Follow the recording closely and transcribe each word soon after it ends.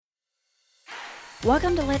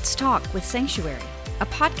Welcome to Let's Talk with Sanctuary, a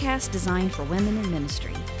podcast designed for women in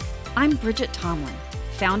ministry. I'm Bridget Tomlin,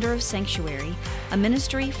 founder of Sanctuary, a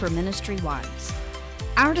ministry for ministry wives.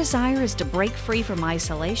 Our desire is to break free from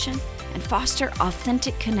isolation and foster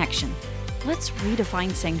authentic connection. Let's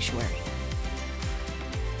redefine Sanctuary.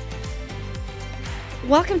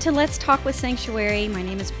 Welcome to Let's Talk with Sanctuary. My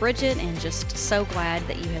name is Bridget, and just so glad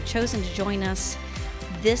that you have chosen to join us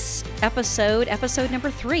this episode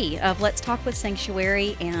number 3 of Let's Talk with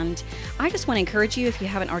Sanctuary. And I just want to encourage you, if you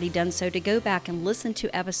haven't already done so, to go back and listen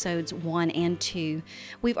to episodes 1 and 2.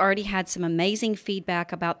 We've already had some amazing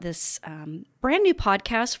feedback about this brand new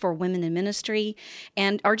podcast for women in ministry,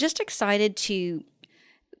 and are just excited to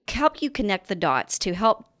help you connect the dots, to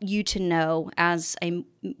help you to know, as a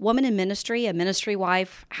woman in ministry, a ministry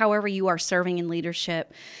wife, however you are serving in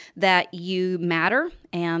leadership, that you matter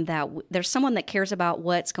and that there's someone that cares about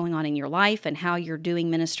what's going on in your life and how you're doing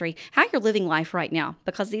ministry, how you're living life right now,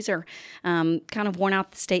 because these are kind of worn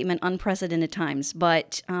out the statement, unprecedented times,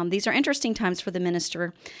 but these are interesting times for the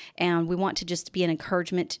minister, and we want to just be an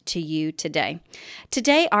encouragement to you today.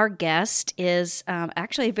 Today, our guest is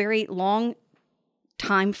actually a very long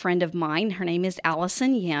time friend of mine. Her name is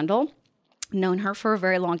Allison Yandel. Known her for a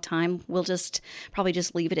very long time. We'll probably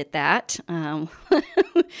just leave it at that.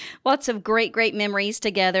 Lots of great memories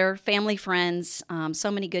together, family, friends, so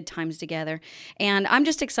many good times together. And I'm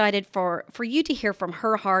just excited for you to hear from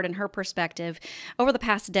her heart and her perspective. Over the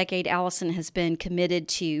past decade, Allison has been committed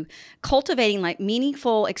to cultivating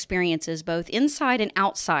meaningful experiences, both inside and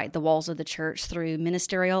outside the walls of the church, through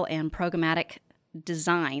ministerial and programmatic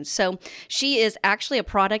design. So she is actually a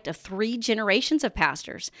product of 3 generations of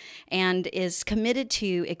pastors and is committed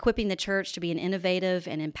to equipping the church to be an innovative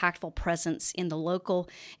and impactful presence in the local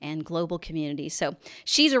and global community. So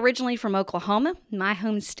she's originally from Oklahoma, my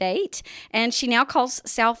home state, and she now calls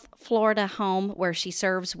South Florida home, where she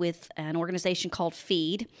serves with an organization called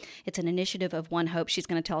FEED. It's an initiative of One Hope. She's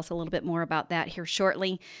going to tell us a little bit more about that here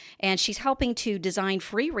shortly. And she's helping to design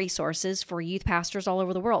free resources for youth pastors all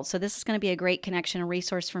over the world. So this is going to be a great connection and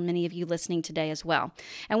resource for many of you listening today as well.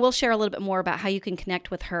 And we'll share a little bit more about how you can connect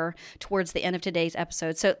with her towards the end of today's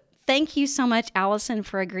episode. So thank you so much, Allison,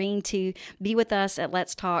 for agreeing to be with us at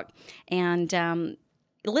Let's Talk. And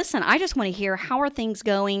listen, I just want to hear, how are things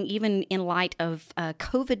going, even in light of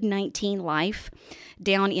COVID-19 life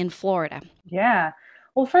down in Florida? Yeah.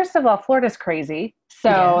 Well, first of all, Florida's crazy.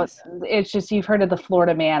 So yes. It's just, you've heard of the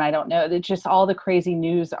Florida man. I don't know. It's just all the crazy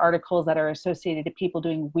news articles that are associated to people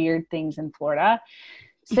doing weird things in Florida.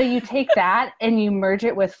 So you take that and you merge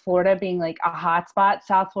it with Florida being like a hotspot,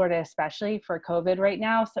 South Florida especially, for COVID right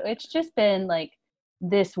now. So it's just been like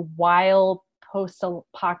this wild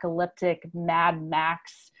post-apocalyptic Mad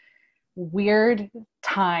Max weird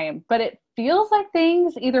time, but it feels like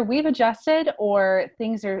things, either we've adjusted or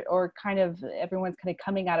things are, or kind of everyone's kind of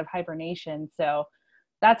coming out of hibernation. So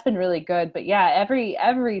that's been really good. But yeah,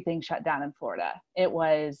 everything shut down in Florida. It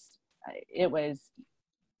was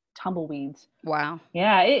tumbleweeds. Wow.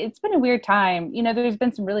 Yeah. It's been a weird time. There's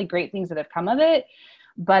been some really great things that have come of it,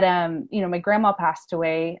 but my grandma passed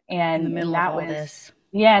away, and in the middle of all this.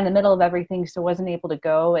 Yeah, in the middle of everything. So wasn't able to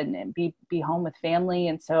go and be home with family.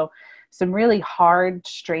 And so some really hard,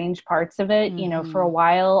 strange parts of it. Mm-hmm. For a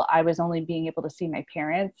while, I was only being able to see my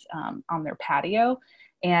parents on their patio.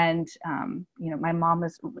 And, my mom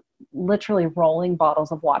was literally rolling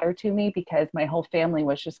bottles of water to me because my whole family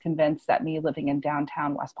was just convinced that me living in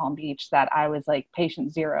downtown West Palm Beach, that I was like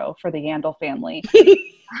patient zero for the Yandel family.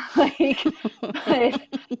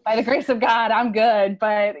 By the grace of God, I'm good.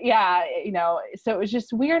 But yeah, so it was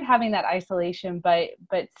just weird having that isolation, but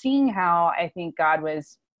seeing how I think God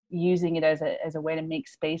was using it as a way to make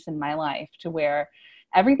space in my life, to where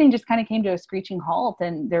everything just kind of came to a screeching halt.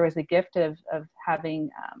 And there was a gift of having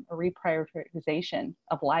a reprioritization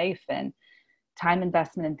of life and time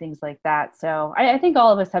investment and things like that. So I think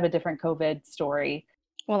all of us have a different COVID story.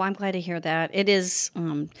 Well, I'm glad to hear that. It is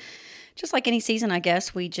just like any season, I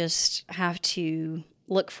guess. We just have to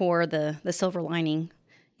look for the silver lining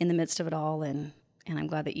in the midst of it all. And I'm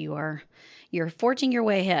glad that you're forging your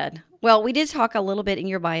way ahead. Well, we did talk a little bit in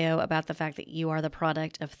your bio about the fact that you are the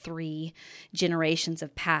product of 3 generations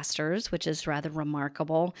of pastors, which is rather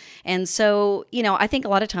remarkable. And so, I think a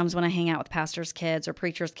lot of times when I hang out with pastors' kids or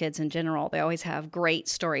preachers' kids in general, they always have great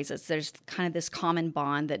stories. There's kind of this common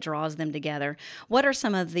bond that draws them together. What are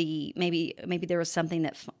some of the, maybe there was something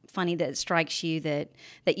that funny that strikes you that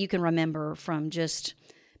you can remember from just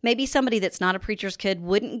maybe somebody that's not a preacher's kid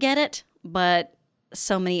wouldn't get it, but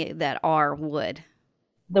so many that are would?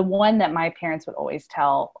 The one that my parents would always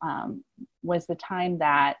tell was the time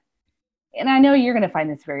that and I know you're going to find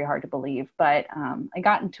this very hard to believe, but I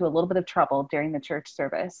got into a little bit of trouble during the church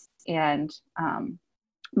service, and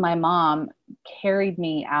my mom carried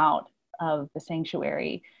me out of the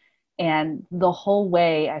sanctuary. And the whole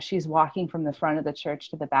way, as she's walking from the front of the church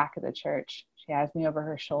to the back of the church, she has me over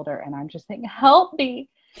her shoulder, and I'm just thinking, help me.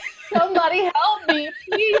 Somebody help me.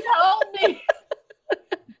 Please help me.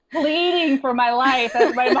 Bleeding for my life,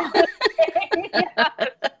 as my mom was saying. Yes.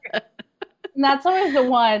 And that's always the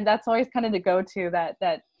one, that's always kind of the go-to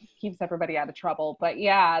that keeps everybody out of trouble. But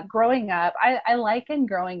yeah, growing up, I liken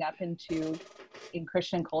growing up in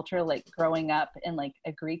Christian culture, like growing up in like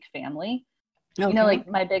a Greek family. Okay. You know, like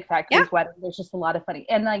my big fat Greek wedding, there's just a lot of funny.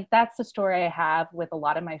 And like, that's the story I have with a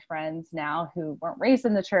lot of my friends now who weren't raised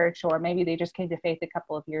in the church, or maybe they just came to faith a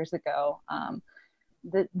couple of years ago.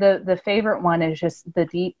 The favorite one is just the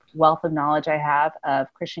deep wealth of knowledge I have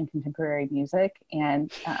of Christian contemporary music. And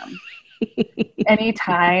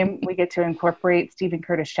anytime we get to incorporate Stephen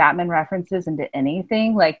Curtis Chapman references into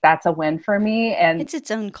anything, like that's a win for me. And it's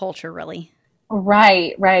its own culture, really.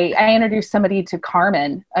 Right. I introduced somebody to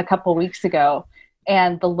Carmen a couple weeks ago,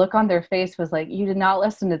 and the look on their face was like, you did not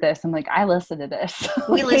listen to this. I'm like, I listened to this.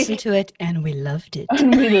 We listened to it and we loved it.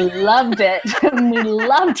 And we loved it. And we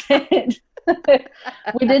loved it.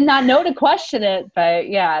 We did not know to question it, but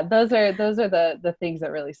yeah, those are the things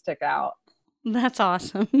that really stick out. That's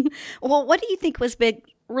awesome. Well, what do you think was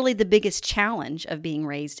really the biggest challenge of being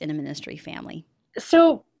raised in a ministry family?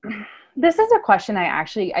 So this is a question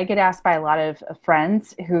I get asked by a lot of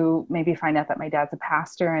friends who maybe find out that my dad's a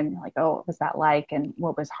pastor, and like, oh, what was that like? And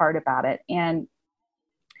what was hard about it? And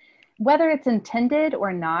whether it's intended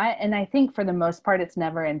or not, and I think for the most part, it's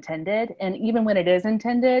never intended. And even when it is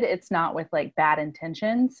intended, it's not with like bad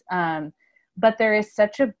intentions. But there is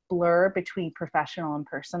such a blur between professional and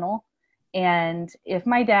personal. And if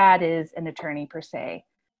my dad is an attorney per se,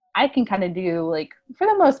 I can kind of do, like, for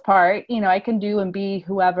the most part, you know, I can do and be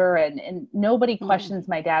whoever, and nobody questions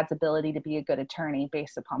my dad's ability to be a good attorney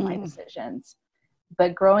based upon my decisions.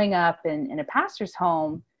 But growing up in a pastor's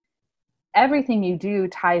home, everything you do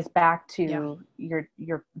ties back to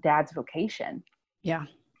your dad's vocation. Yeah.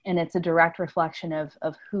 And it's a direct reflection of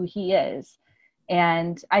who he is.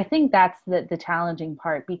 And I think that's the challenging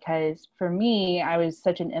part, because for me, I was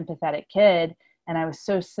such an empathetic kid, and I was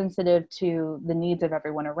so sensitive to the needs of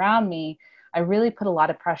everyone around me. I really put a lot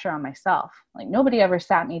of pressure on myself. Like, nobody ever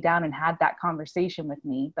sat me down and had that conversation with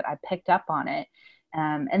me, but I picked up on it.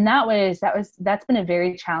 And that's been a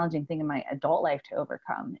very challenging thing in my adult life to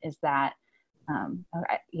overcome, is that,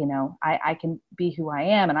 I can be who I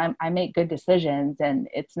am, and I make good decisions, and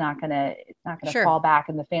it's not gonna Sure. fall back,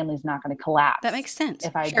 and the family's not gonna collapse. That makes sense.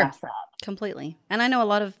 If I Sure. mess up. Completely. And I know a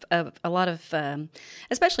lot of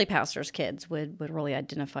especially pastors' kids would really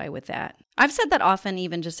identify with that. I've said that often,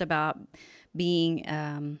 even just about being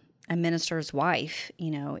a minister's wife.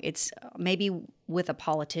 You know, it's maybe with a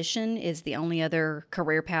politician is the only other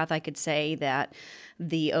career path I could say that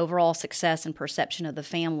the overall success and perception of the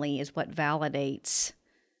family is what validates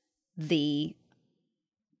the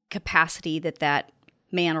capacity that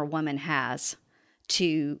man or woman has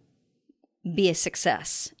to be a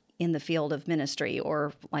success in the field of ministry,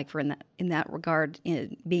 or like for in that regard,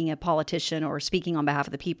 being a politician or speaking on behalf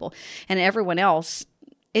of the people. And everyone else,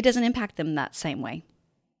 it doesn't impact them that same way.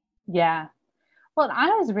 Yeah. Well, I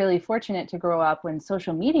was really fortunate to grow up when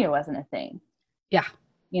social media wasn't a thing. Yeah.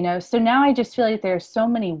 You know, so now I just feel like there's so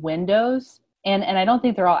many windows, and I don't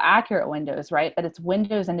think they're all accurate windows, right? But it's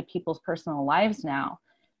windows into people's personal lives now,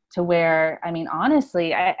 to where, I mean,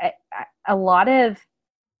 honestly, a lot of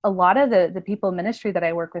the people in ministry that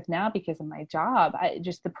I work with now, because of my job,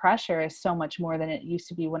 just the pressure is so much more than it used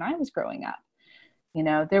to be when I was growing up. You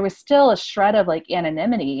know, there was still a shred of like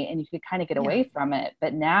anonymity, and you could kind of get away from it.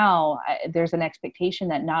 But now there's an expectation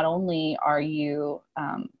that not only are you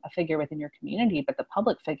a figure within your community, but the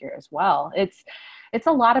public figure as well. It's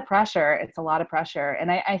a lot of pressure. It's a lot of pressure. And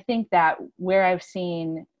I think that where I've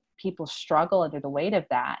seen people struggle under the weight of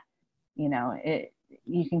that, you know,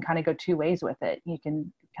 you can kind of go two ways with it. You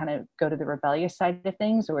can kind of go to the rebellious side of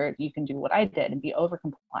things, or you can do what I did and be over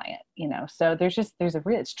compliant, you know? So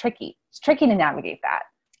it's tricky. It's tricky to navigate that.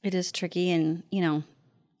 It is tricky. And, you know,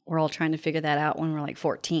 we're all trying to figure that out when we're like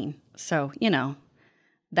 14. So, you know,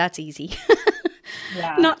 that's easy.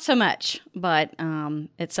 Yeah. Not so much, but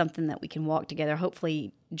it's something that we can walk together,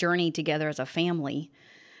 hopefully journey together as a family.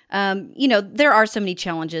 You know, there are so many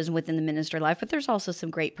challenges within the ministry life, but there's also some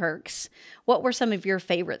great perks. What were some of your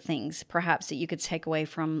favorite things, perhaps, that you could take away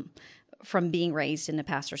from being raised in a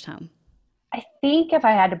pastor's home? I think if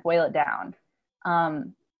I had to boil it down,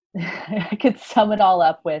 I could sum it all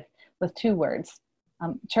up with two words: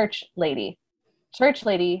 Church lady. Church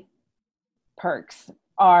lady perks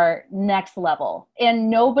are next level, and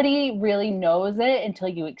nobody really knows it until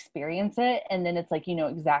you experience it, and then it's like, you know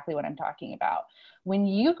exactly what I'm talking about. When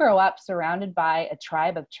you grow up surrounded by a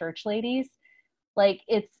tribe of church ladies, like,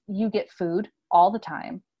 you get food all the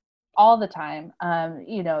time, all the time.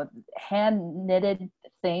 You know, hand knitted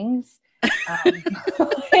things, um,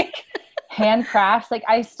 like handcrafts. Like,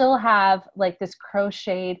 I still have like this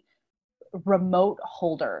crocheted remote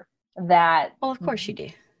holder that Well, of course you do.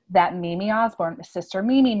 that Mimi Osborne, sister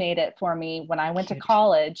Mimi, made it for me when I went to Cute.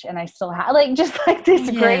 college, and I still have, like, just like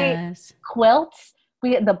these great Yes. quilts.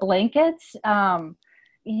 The blankets.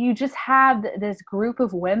 You just have this group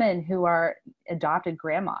of women who are adopted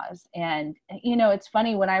grandmas. And, you know, it's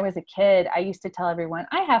funny, when I was a kid, I used to tell everyone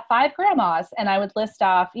I have 5 grandmas, and I would list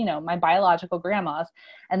off, you know, my biological grandmas,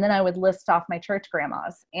 and then I would list off my church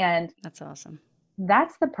grandmas. And That's awesome.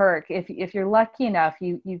 that's the perk. If you're lucky enough,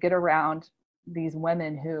 you get around these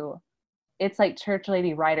women who, it's like church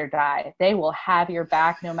lady ride or die. They will have your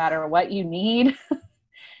back no matter what you need.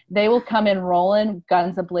 They will come in rolling,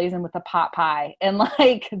 guns a-blazing with a pot pie, and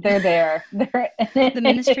like, they're there. They're The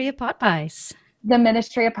ministry of pot pies. The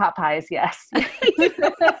ministry of pot pies, yes.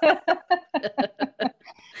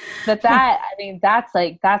 But that, I mean, that's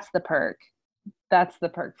the perk. That's the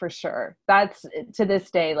perk for sure. That's, to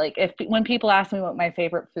this day, like, when people ask me what my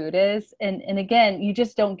favorite food is, and again, you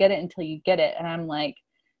just don't get it until you get it. And I'm like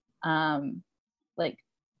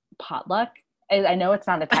potluck. I know it's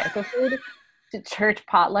not a type of food. Church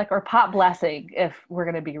potluck, or pot blessing, if we're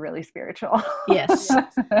going to be really spiritual. Yes.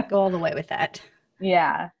 Go all the way with that.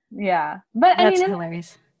 Yeah. But That's I mean,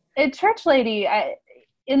 hilarious. Church lady,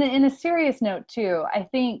 in a serious note too, I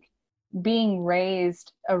think being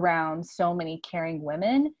raised around so many caring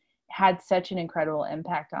women had such an incredible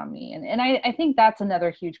impact on me. And I think that's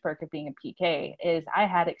another huge perk of being a PK, is I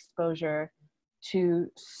had exposure to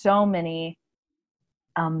so many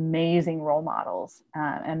amazing role models,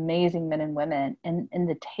 amazing men and women, and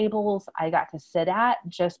the tables I got to sit at,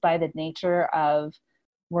 just by the nature of,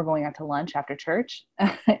 we're going out to lunch after church,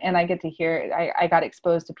 and I get to hear, I got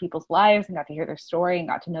exposed to people's lives and got to hear their story and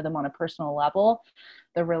got to know them on a personal level.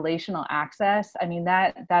 The relational access, I mean,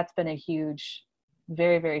 that's been a huge,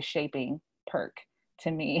 very, very shaping perk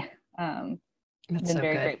to me. That's been so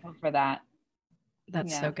very good. grateful for that.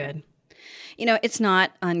 That's Yeah. so good. You know, it's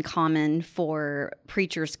not uncommon for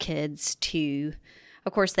preachers' kids to,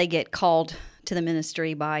 of course, they get called to the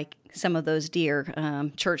ministry by some of those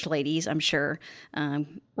dear church ladies, I'm sure,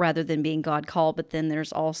 rather than being God called. But then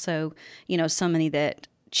there's also, you know, so many that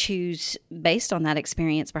choose, based on that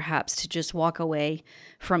experience, perhaps, to just walk away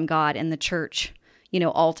from God and the church, you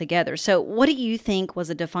know, altogether. So what do you think was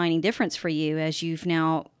a defining difference for you as you've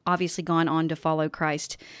now obviously gone on to follow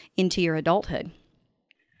Christ into your adulthood?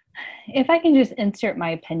 If I can just insert my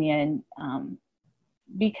opinion,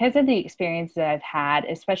 because of the experience that I've had,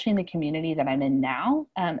 especially in the community that I'm in now,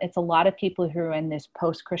 it's a lot of people who are in this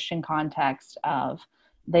post-Christian context of,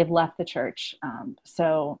 they've left the church.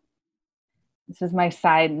 So this is my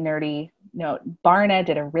side nerdy note. Barna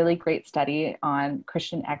did a really great study on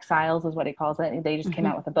Christian exiles, is what he calls it. They just came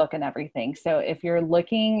out with a book and everything. So if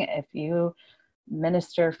you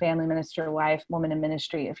minister, family minister, wife, woman in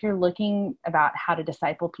ministry, if you're looking about how to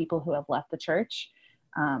disciple people who have left the church,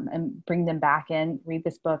 and bring them back in, read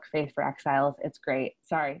this book, Faith for Exiles. It's great.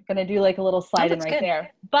 Sorry, gonna do like a little slide in right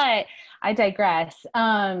there, but I digress.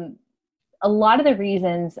 A lot of the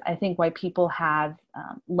reasons I think why people have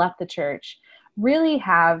left the church really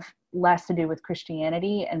have less to do with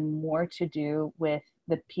Christianity and more to do with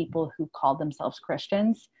the people who call themselves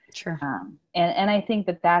Christians. Sure. And I think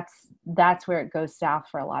that's where it goes south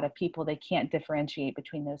for a lot of people. They can't differentiate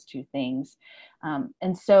between those two things.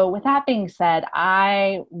 And so with that being said,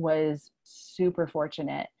 I was super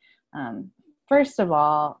fortunate. First of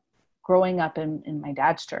all, growing up in my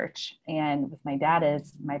dad's church, and with my dad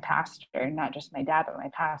as my pastor, not just my dad, but my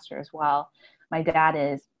pastor as well. My dad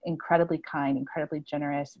is incredibly kind, incredibly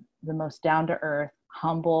generous, the most down-to-earth,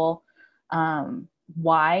 humble,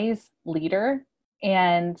 wise leader.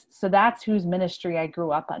 And so that's whose ministry I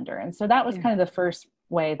grew up under. And so that was kind of the first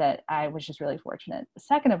way that I was just really fortunate.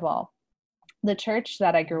 Second of all, the church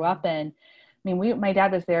that I grew up in, I mean, my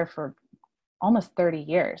dad was there for almost 30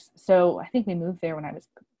 years. So I think we moved there when I was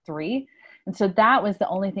 3. And so that was the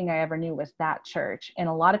only thing I ever knew, was that church. And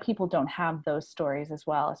a lot of people don't have those stories as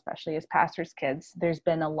well, especially as pastors' kids. There's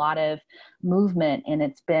been a lot of movement, and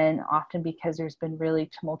it's been often because there's been really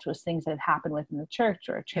tumultuous things that have happened within the church,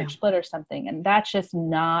 or a church split or something. And that's just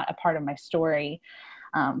not a part of my story.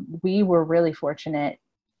 We were really fortunate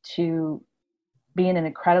to be in an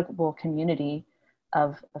incredible community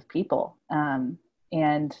of people.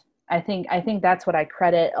 And I think that's what I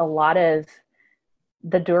credit a lot of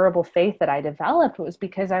the durable faith that I developed was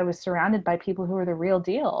because I was surrounded by people who were the real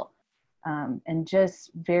deal, and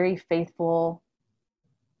just very faithful,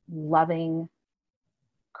 loving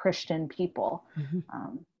Christian people.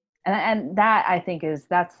 Mm-hmm. And that I think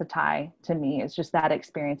that's the tie to me, is just that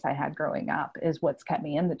experience I had growing up is what's kept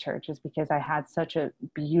me in the church, is because I had such a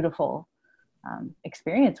beautiful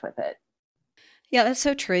experience with it. Yeah, that's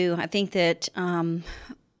so true. I think that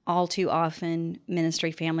all too often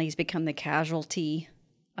ministry families become the casualty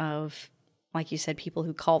of, like you said, people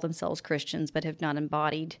who call themselves Christians but have not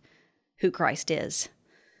embodied who Christ is.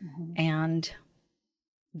 Mm-hmm. And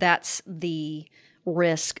that's the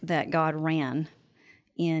risk that God ran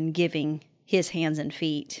in giving his hands and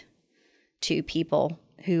feet to people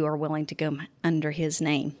who are willing to go under his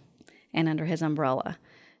name and under his umbrella,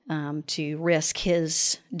 to risk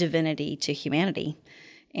his divinity to humanity.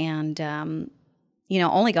 And,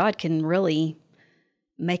 only God can really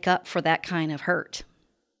make up for that kind of hurt.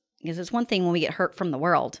 Because it's one thing when we get hurt from the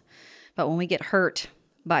world, but when we get hurt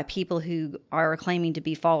by people who are claiming to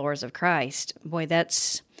be followers of Christ, boy,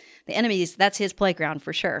 that's the enemy's, that's his playground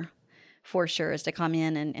for sure, is to come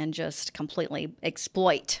in and just completely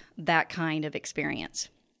exploit that kind of experience.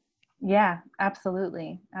 Yeah,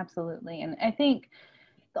 absolutely. Absolutely. And I think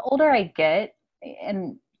the older I get,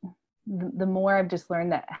 and the more I've just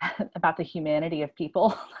learned that about the humanity of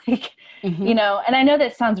people, like, mm-hmm. And I know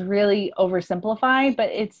that sounds really oversimplified, but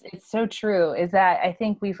it's so true, is that I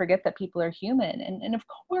think we forget that people are human. And of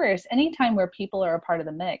course, anytime where people are a part of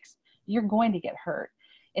the mix, you're going to get hurt.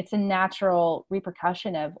 It's a natural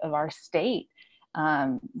repercussion of our state,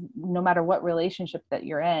 no matter what relationship that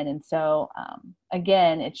you're in. And so,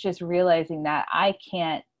 again, it's just realizing that I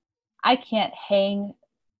can't hang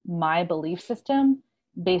my belief system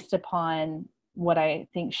based upon what I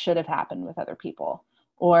think should have happened with other people,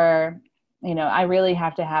 or, I really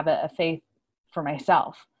have to have a faith for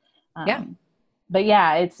myself. Yeah. But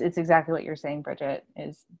yeah, it's exactly what you're saying, Bridget,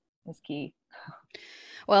 is key.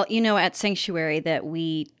 Well, at Sanctuary that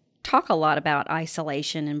we talk a lot about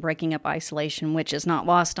isolation and breaking up isolation, which is not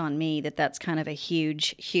lost on me, that's kind of a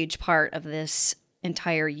huge, huge part of this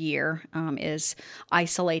entire year, is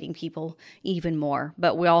isolating people even more.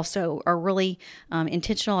 But we also are really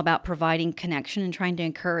intentional about providing connection and trying to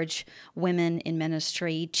encourage women in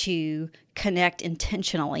ministry to connect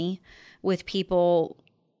intentionally with people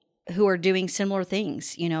who are doing similar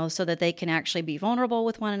things, so that they can actually be vulnerable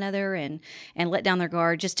with one another and let down their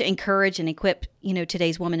guard, just to encourage and equip,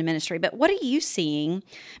 today's women in ministry. But what are you seeing?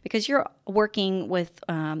 Because you're working with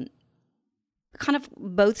kind of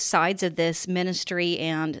both sides of this ministry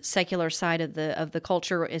and secular side of the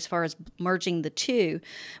culture, as far as merging the two.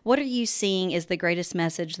 What are you seeing is the greatest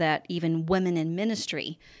message that even women in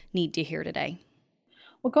ministry need to hear today?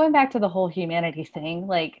 Well, going back to the whole humanity thing,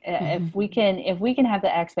 like, mm-hmm. if we can have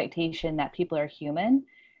the expectation that people are human,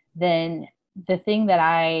 then the thing that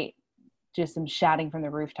I just am shouting from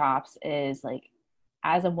the rooftops is, like,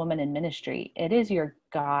 as a woman in ministry, it is your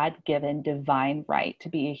God-given divine right to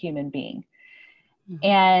be a human being. Mm-hmm.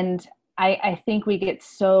 And I think we get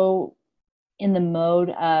so in the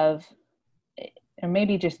mode of, or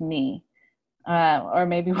maybe just me, or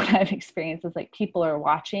maybe what I've experienced is, like, people are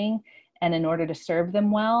watching, and in order to serve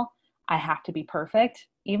them well, I have to be perfect.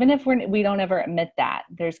 Even if we don't ever admit that,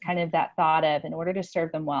 there's kind of that thought of, in order to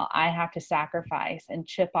serve them well, I have to sacrifice and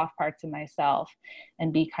chip off parts of myself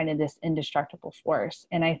and be kind of this indestructible force.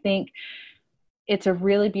 And I think it's a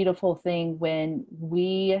really beautiful thing when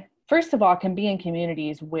we, first of all, can be in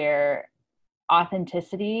communities where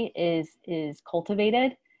authenticity is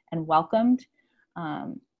cultivated and welcomed.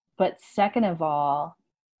 But second of all,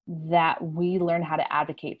 that we learn how to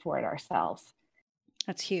advocate for it ourselves.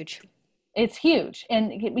 That's huge. It's huge.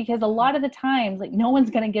 And because a lot of the times, like, no one's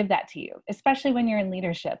going to give that to you, especially when you're in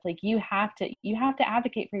leadership. Like, you have to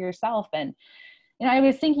advocate for yourself. And, I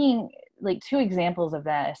was thinking, like, two examples of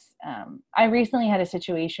this. I recently had a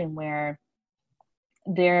situation where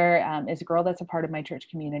there is a girl that's a part of my church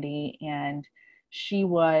community, and she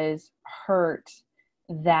was hurt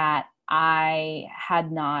that I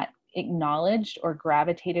had not acknowledged or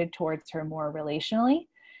gravitated towards her more relationally.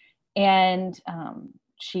 And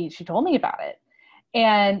she told me about it.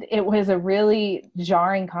 And it was a really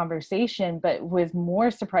jarring conversation, but was more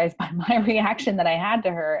surprised by my reaction that I had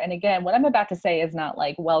to her. And again, what I'm about to say is not,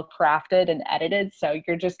 like, well crafted and edited. So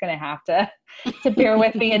you're just going to have to bear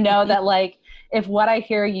with me and know that, like, if what I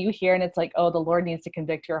hear you hear and it's like, oh, the Lord needs to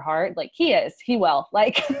convict your heart, like, he will,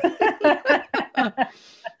 like,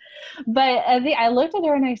 but I looked at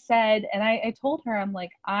her and I said, and I told her, I'm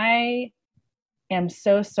like, I am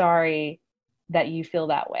so sorry that you feel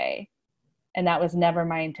that way. And that was never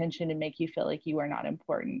my intention, to make you feel like you are not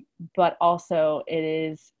important. But also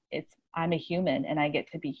I'm a human, and I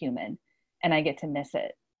get to be human, and I get to miss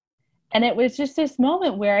it. And it was just this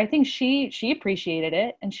moment where I think she appreciated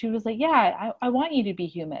it. And she was like, yeah, I want you to be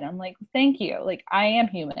human. I'm like, thank you. Like, I am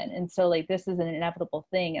human. And so like, this is an inevitable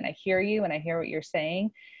thing. And I hear you, and I hear what you're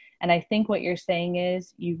saying. And I think what you're saying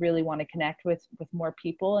is you really want to connect with more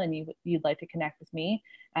people, and you'd like to connect with me.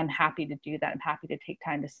 I'm happy to do that. I'm happy to take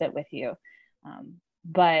time to sit with you.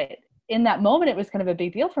 But in that moment, it was kind of a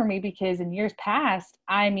big deal for me, because in years past,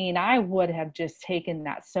 I mean, I would have just taken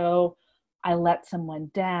that. So I let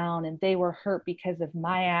someone down, and they were hurt because of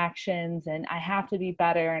my actions, and I have to be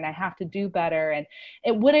better, and I have to do better. And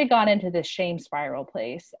it would have gone into this shame spiral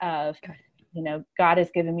place of, God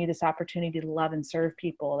has given me this opportunity to love and serve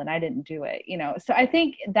people, and I didn't do it, So I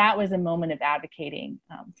think that was a moment of advocating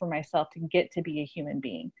for myself, to get to be a human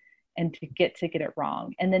being, and to get it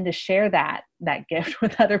wrong. And then to share that gift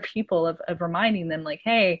with other people of reminding them like,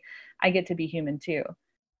 hey, I get to be human too.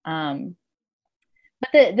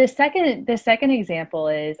 But the second example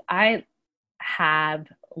is, I have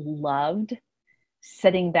loved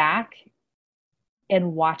sitting back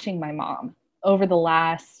and watching my mom over the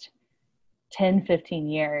last 10, 15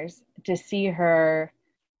 years, to see her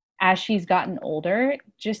as she's gotten older,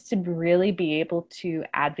 just to really be able to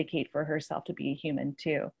advocate for herself, to be a human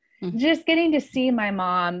too. Mm-hmm. Just getting to see my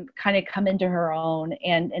mom kind of come into her own,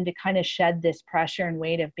 and to kind of shed this pressure and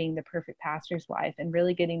weight of being the perfect pastor's wife, and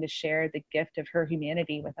really getting to share the gift of her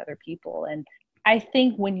humanity with other people. And I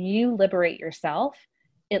think when you liberate yourself,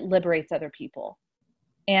 it liberates other people.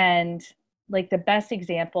 And like, the best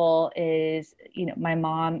example is, my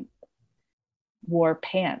mom wore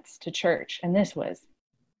pants to church, and this was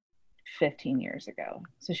 15 years ago.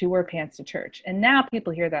 So she wore pants to church, and now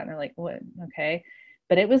people hear that and they're like, what? Okay.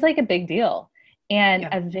 But it was like a big deal. And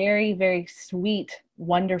a very, very sweet,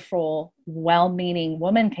 wonderful, well-meaning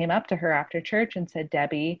woman came up to her after church and said,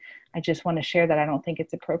 Debbie, I just want to share that I don't think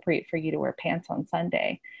it's appropriate for you to wear pants on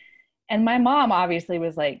Sunday. And my mom obviously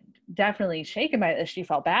was like, definitely shaken by this. She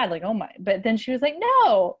felt bad, like, oh my, but then she was like,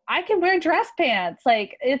 no, I can wear dress pants.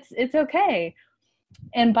 Like, it's okay.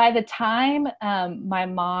 And by the time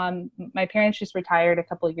my parents just retired a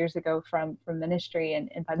couple of years ago from ministry.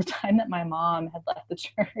 And by the time that my mom had left the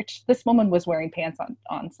church, this woman was wearing pants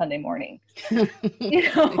on Sunday morning,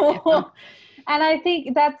 Yeah. And I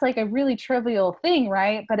think that's like a really trivial thing,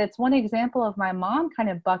 right? But it's one example of my mom kind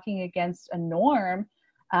of bucking against a norm,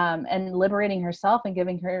 and liberating herself, and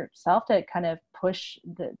giving herself to kind of push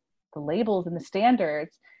the labels and the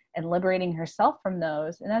standards, and liberating herself from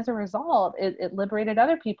those. And as a result, it liberated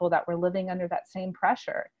other people that were living under that same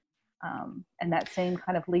pressure, and that same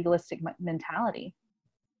kind of legalistic mentality.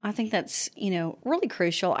 I think that's, really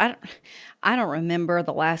crucial. I don't remember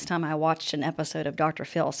the last time I watched an episode of Dr.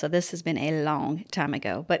 Phil, so this has been a long time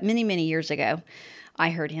ago. But many, many years ago, I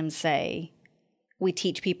heard him say, we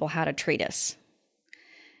teach people how to treat us.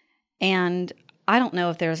 And I don't know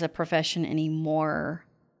if there's a profession anymore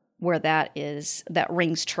where that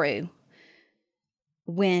rings true,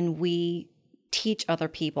 when we teach other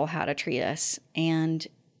people how to treat us and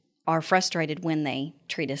are frustrated when they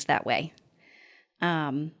treat us that way.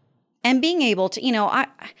 And being able to,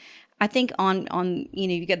 I think on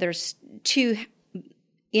there's two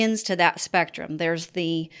ends to that spectrum. There's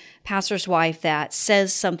the pastor's wife that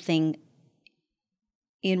says something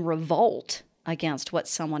in revolt against what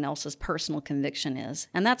someone else's personal conviction is.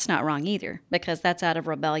 And that's not wrong either, because that's out of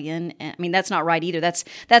rebellion. I mean, that's not right either. That's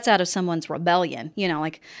out of someone's rebellion.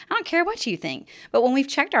 Like, I don't care what you think. But when we've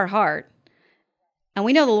checked our heart, and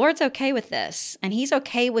we know the Lord's okay with this, and He's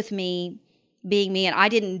okay with me being me, and I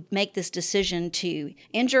didn't make this decision to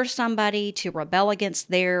injure somebody, to rebel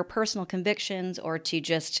against their personal convictions, or to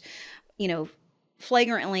just,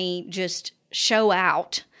 flagrantly just show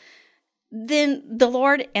out, then the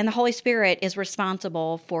Lord and the Holy Spirit is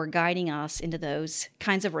responsible for guiding us into those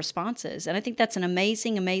kinds of responses. And I think that's an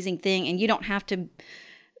amazing, amazing thing. And you don't have to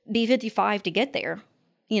be 55 to get there.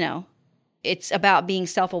 It's about being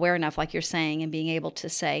self-aware enough, like you're saying, and being able to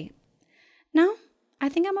say, no, I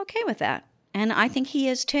think I'm okay with that. And I think He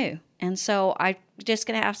is too. And so I'm just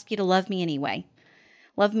going to ask you to love me anyway.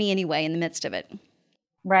 Love me anyway in the midst of it.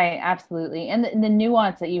 Right. Absolutely. And the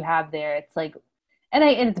nuance that you have there, it's like, and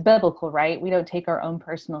it's biblical, right? We don't take our own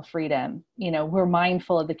personal freedom. We're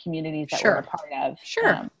mindful of the communities that we're a part of.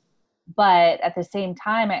 Sure. But at the same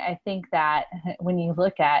time, I think that when you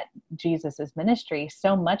look at Jesus's ministry,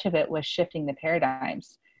 so much of it was shifting the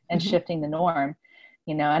paradigms and shifting the norm,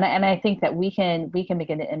 and I think that we can begin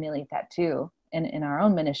to emulate that too. in our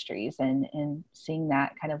own ministries, and seeing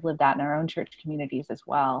that kind of lived out in our own church communities as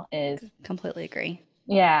well is completely agree.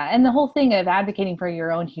 Yeah. And the whole thing of advocating for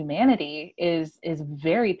your own humanity is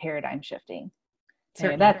very paradigm shifting.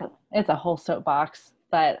 Anyway, it's a whole soapbox,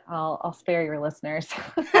 but I'll spare your listeners.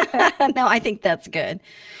 No, I think that's good.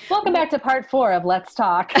 Welcome back to part 4 of Let's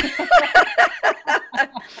Talk.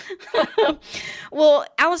 Well,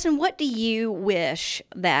 Allison, what do you wish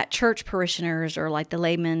that church parishioners or like the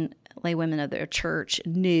laywomen of their church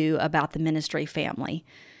knew about the ministry family?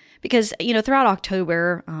 Because, throughout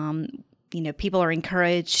October, people are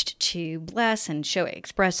encouraged to bless and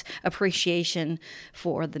express appreciation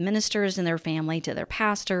for the ministers and their family, to their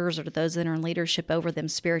pastors or to those that are in leadership over them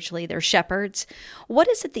spiritually, their shepherds. What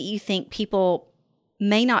is it that you think people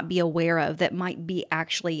may not be aware of that might be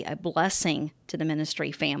actually a blessing to the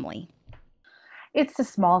ministry family? It's the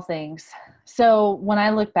small things. So when I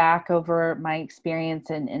look back over my experience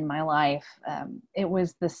in my life, it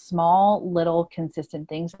was the small, little, consistent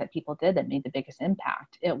things that people did that made the biggest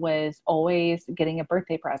impact. It was always getting a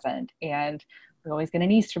birthday present, and we always get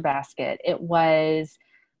an Easter basket. It was,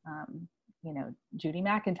 Judy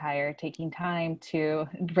McIntyre taking time to,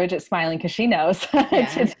 Bridget smiling because she knows,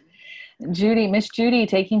 Yeah. Miss Judy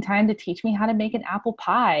taking time to teach me how to make an apple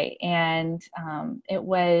pie. And it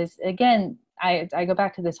was, again, I go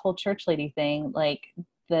back to this whole church lady thing, like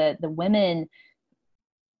the women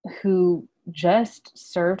who just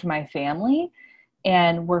served my family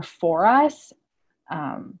and were for us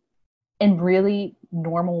in really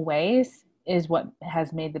normal ways is what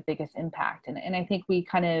has made the biggest impact. And I think we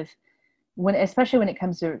kind of, especially when it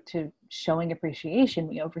comes to showing appreciation,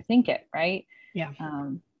 we overthink it, right? Yeah.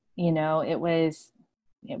 It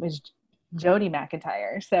was Jody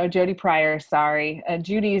McIntyre. So Jody Pryor, sorry.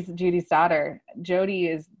 Judy's daughter. Jody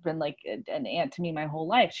has been like an aunt to me my whole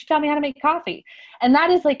life. She taught me how to make coffee. And that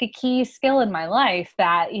is like a key skill in my life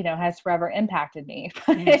that, has forever impacted me.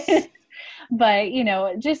 Yes. But,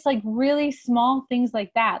 just like really small things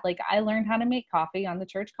like that. Like I learned how to make coffee on the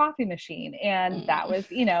church coffee machine. And that was,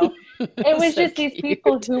 it was so just cute. These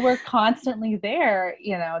people who were constantly there,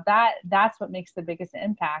 that's what makes the biggest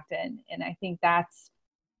impact. And I think that's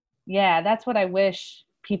what I wish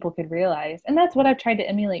people could realize. And that's what I've tried to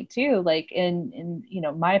emulate too. Like in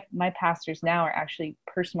my pastors now are actually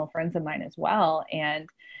personal friends of mine as well. And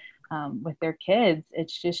with their kids,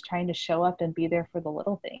 it's just trying to show up and be there for the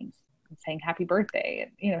little things and saying happy birthday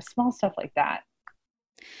and, small stuff like that.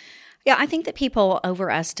 Yeah, I think that people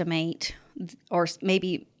overestimate, or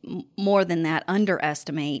maybe more than that,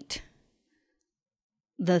 underestimate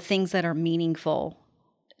the things that are meaningful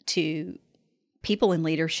to people in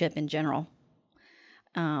leadership in general.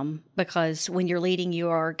 Because when you're leading, you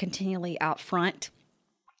are continually out front,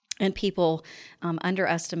 and people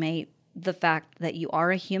underestimate the fact that you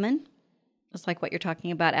are a human. It's like what you're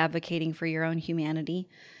talking about, advocating for your own humanity,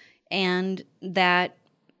 and that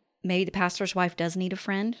maybe the pastor's wife does need a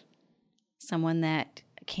friend, someone that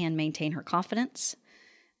can maintain her confidence.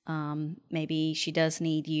 Maybe she does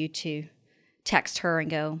need you to text her and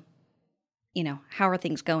go, how are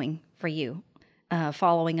things going for you?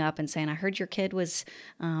 Following up and saying, I heard your kid was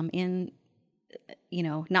not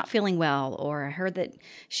feeling well, or I heard that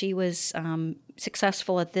she was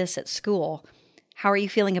successful at this at school. How are you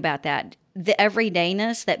feeling about that? The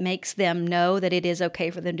everydayness that makes them know that it is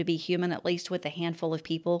okay for them to be human, at least with a handful of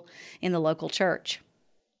people in the local church.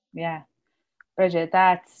 Yeah. Bridget,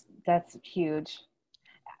 that's huge.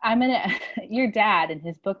 Your dad, in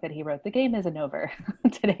his book that he wrote, The Game Isn't Over,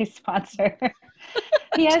 today's sponsor.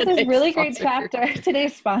 He has this really great chapter,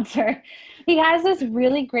 today's sponsor. He has this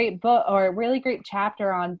really great book, or a really great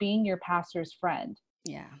chapter on being your pastor's friend.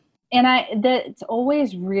 Yeah. And that's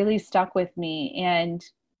always really stuck with me. And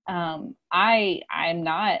I'm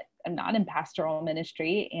not in pastoral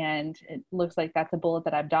ministry, and it looks like that's a bullet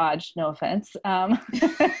that I've dodged. No offense.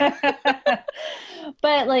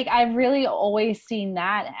 But like, I've really always seen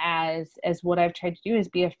that as what I've tried to do, is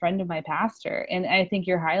be a friend of my pastor. And I think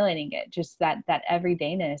you're highlighting it, just that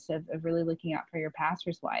everydayness of really looking out for your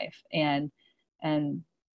pastor's wife. And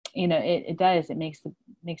it makes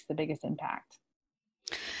the biggest impact.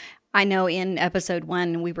 I know in episode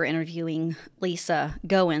 1, we were interviewing Lisa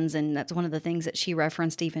Goins, and that's one of the things that she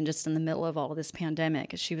referenced even just in the middle of all of this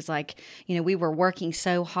pandemic. She was like, we were working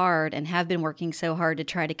so hard and have been working so hard to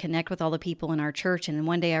try to connect with all the people in our church. And then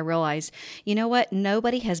one day I realized, you know what?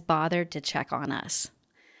 Nobody has bothered to check on us.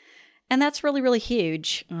 And that's really, really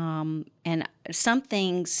huge. And some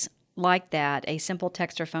things like that, a simple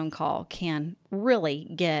text or phone call can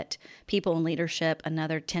really get people in leadership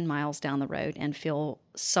another 10 miles down the road and feel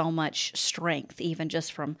so much strength, even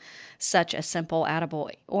just from such a simple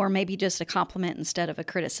attaboy, or maybe just a compliment instead of a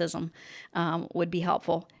criticism would be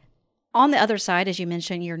helpful. On the other side, as you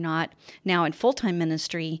mentioned, you're not now in full-time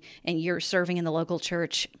ministry and you're serving in the local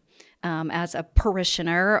church as a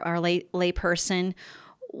parishioner or lay person.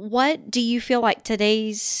 What do you feel like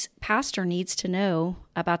today's pastor needs to know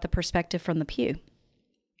about the perspective from the pew?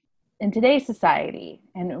 In today's society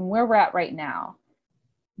and where we're at right now,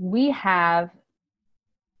 we have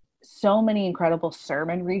so many incredible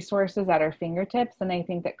sermon resources at our fingertips. And I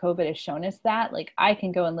think that COVID has shown us that. Like, I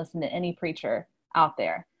can go and listen to any preacher out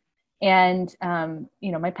there. And,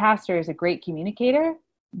 my pastor is a great communicator,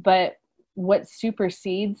 but what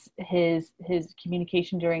supersedes his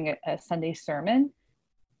communication during a Sunday sermon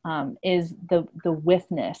is the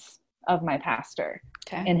witness of my pastor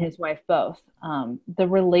and his wife both. The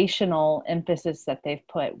relational emphasis that they've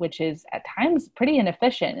put, which is at times pretty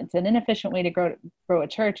inefficient. It's an inefficient way to grow a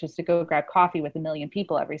church, is to go grab coffee with 1 million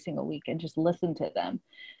people every single week and just listen to them.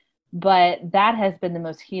 But that has been the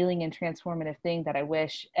most healing and transformative thing that I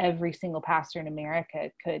wish every single pastor in America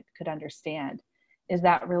could understand, is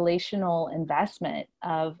that relational investment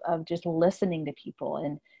of just listening to people.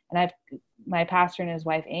 And my pastor and his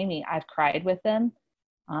wife, Amy, I've cried with them.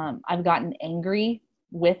 I've gotten angry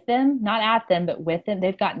with them, not at them, but with them.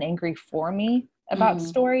 They've gotten angry for me about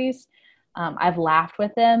stories. I've laughed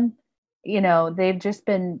with them. They've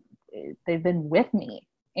been with me.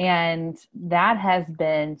 And that has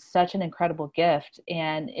been such an incredible gift,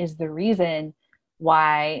 and is the reason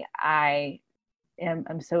why I'm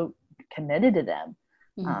so committed to them,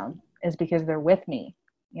 is because they're with me,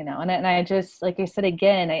 and I just, like I said,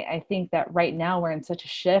 again, I think that right now we're in such a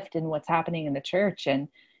shift in what's happening in the church, and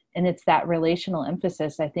it's that relational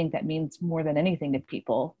emphasis, I think, that means more than anything to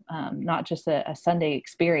people, not just a Sunday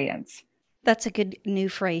experience. That's a good new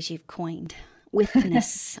phrase you've coined.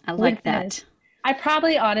 Witness. I like that. I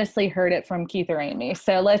probably honestly heard it from Keith or Amy.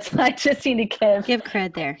 So I just need to give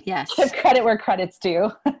credit there. Yes. Give credit where credit's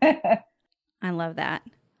due. I love that.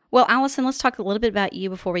 Well, Allison, let's talk a little bit about you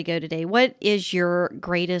before we go today. What is your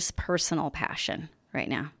greatest personal passion right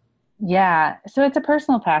now? Yeah. So it's a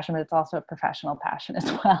personal passion, but it's also a professional passion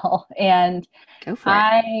as well. And go for it.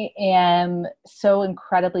 I am so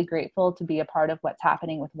incredibly grateful to be a part of what's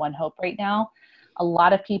happening with One Hope right now. A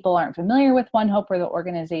lot of people aren't familiar with One Hope or the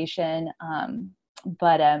organization,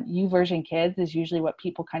 but YouVersion Kids is usually what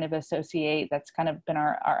people kind of associate. That's kind of been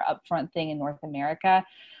our upfront thing in North America.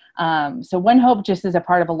 So One Hope just is a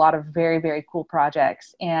part of a lot of very, very cool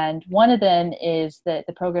projects. And one of them is the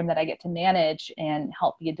program that I get to manage and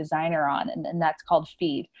help be a designer on, and that's called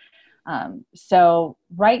Feed. So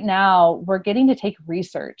right now we're getting to take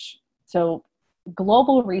research. So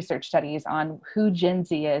global research studies on who Gen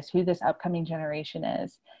Z is, who this upcoming generation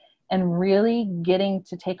is, and really getting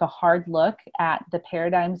to take a hard look at the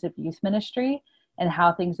paradigms of youth ministry and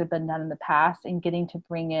how things have been done in the past, and getting to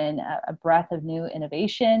bring in a breadth of new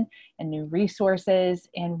innovation and new resources,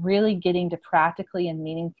 and really getting to practically and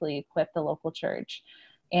meaningfully equip the local church.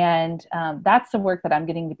 And that's the work that I'm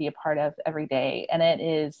getting to be a part of every day. And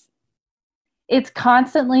it's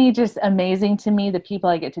constantly just amazing to me, the people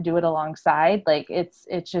I get to do it alongside. Like, it's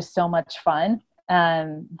just so much fun.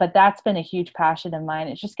 But that's been a huge passion of mine.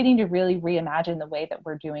 It's just getting to really reimagine the way that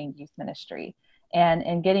we're doing youth ministry,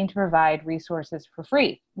 and getting to provide resources for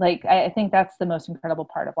free. Like, I think that's the most incredible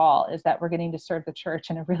part of all, is that we're getting to serve the church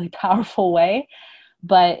in a really powerful way,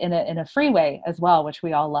 but in a free way as well, which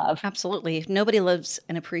we all love. Absolutely. Nobody loves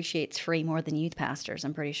and appreciates free more than youth pastors,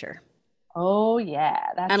 I'm pretty sure. Oh yeah,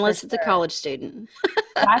 unless it's a college student.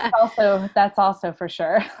 That's also for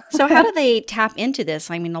sure. So how do they tap into this?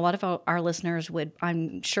 I mean, a lot of our listeners would,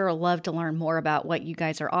 I'm sure, love to learn more about what you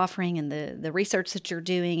guys are offering and the research that you're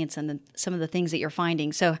doing and some of the things that you're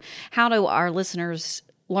finding. So how do our listeners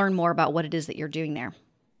learn more about what it is that you're doing there?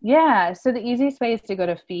 Yeah, so the easiest way is to go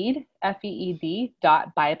to Feed,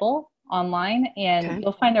 FEED.Bible online, and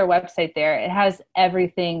you'll find our website there. It has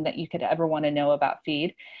everything that you could ever want to know about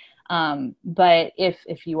Feed. But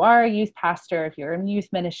if you are a youth pastor, if you're in youth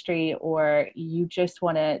ministry, or you just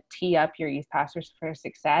want to tee up your youth pastors for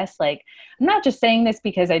success, like, I'm not just saying this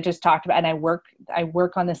because I just talked about, and I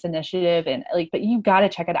work on this initiative, and but you got to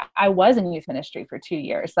check it out. I was in youth ministry for 2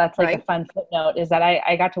 years. That's like a fun footnote, is that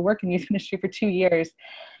I got to work in youth ministry for 2 years.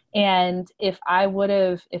 And if I would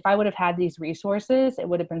have had these resources, it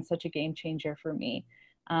would have been such a game changer for me.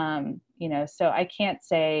 So I can't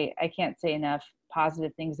say enough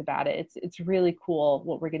positive things about it. It's really cool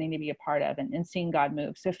what we're getting to be a part of and seeing God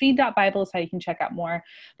move. So feed.bible is how you can check out more.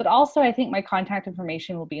 But also, I think my contact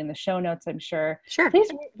information will be in the show notes, I'm sure. Sure. Please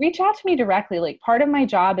reach out to me directly. Like, part of my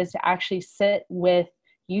job is to actually sit with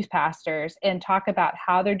youth pastors and talk about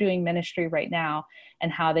how they're doing ministry right now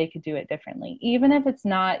and how they could do it differently. Even if it's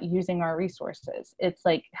not using our resources, it's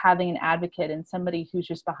like having an advocate and somebody who's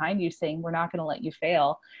just behind you saying, we're not going to let you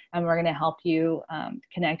fail, and we're going to help you,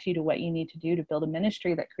 connect you to what you need to do to build a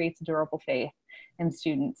ministry that creates durable faith in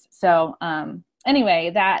students. So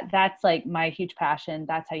anyway, that's like my huge passion.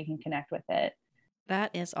 That's how you can connect with it.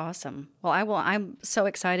 That is awesome. Well, I'm so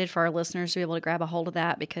excited for our listeners to be able to grab a hold of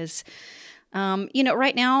that, because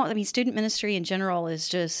right now, I mean, student ministry in general is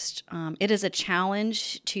just, it is a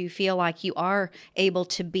challenge to feel like you are able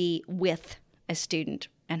to be with a student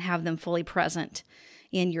and have them fully present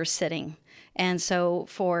in your sitting. And so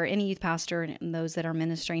for any youth pastor and those that are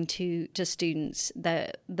ministering to students,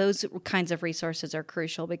 those kinds of resources are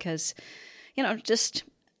crucial, because, just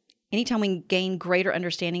anytime we gain greater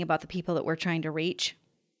understanding about the people that we're trying to reach,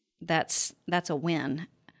 that's a win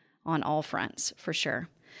on all fronts, for sure.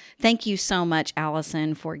 Thank you so much,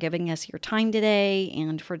 Allison, for giving us your time today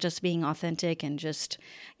and for just being authentic and just,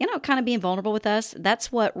 kind of being vulnerable with us.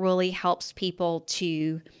 That's what really helps people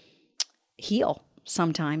to heal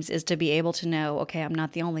sometimes, is to be able to know, okay, I'm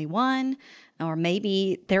not the only one, or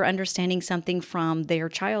maybe they're understanding something from their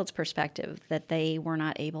child's perspective that they were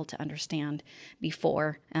not able to understand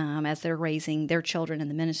before as they're raising their children in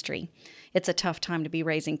the ministry. It's a tough time to be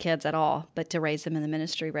raising kids at all, but to raise them in the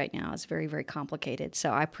ministry right now is very, very complicated.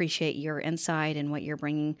 So I appreciate your insight and what you're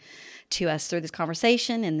bringing to us through this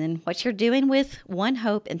conversation, and then what you're doing with One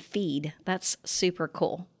Hope and Feed. That's super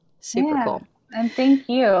cool. Super cool. And thank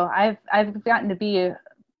you. I've gotten to be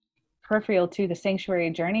peripheral to the sanctuary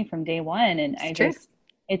journey from day one, and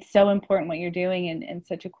it's so important what you're doing, and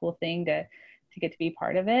such a cool thing to get to be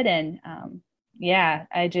part of it. And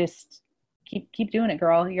I just keep doing it,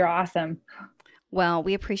 girl. You're awesome. Well,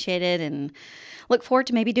 we appreciate it and look forward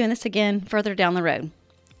to maybe doing this again further down the road.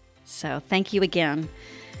 So thank you again.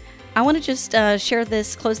 I want to just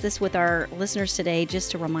close this with our listeners today,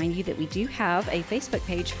 just to remind you that we do have a Facebook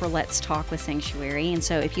page for Let's Talk with Sanctuary. And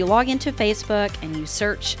so if you log into Facebook and you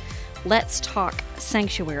search Let's Talk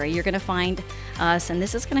Sanctuary, you're going to find us. And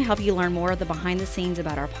this is going to help you learn more of the behind the scenes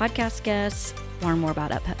about our podcast guests, learn more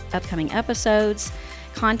about upcoming episodes,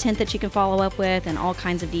 content that you can follow up with, and all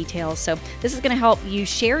kinds of details. So this is going to help you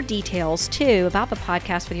share details too about the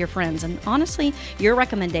podcast with your friends. And honestly, your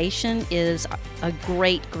recommendation is a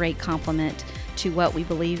great, great compliment to what we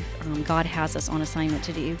believe God has us on assignment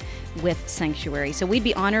to do with Sanctuary. So we'd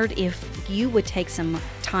be honored if you would take some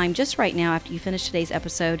time just right now after you finish today's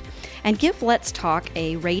episode and give Let's Talk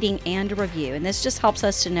a rating and a review. And this just helps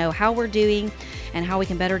us to know how we're doing and how we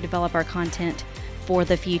can better develop our content for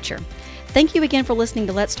the future. Thank you again for listening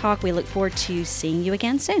to Let's Talk. We look forward to seeing you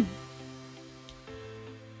again soon.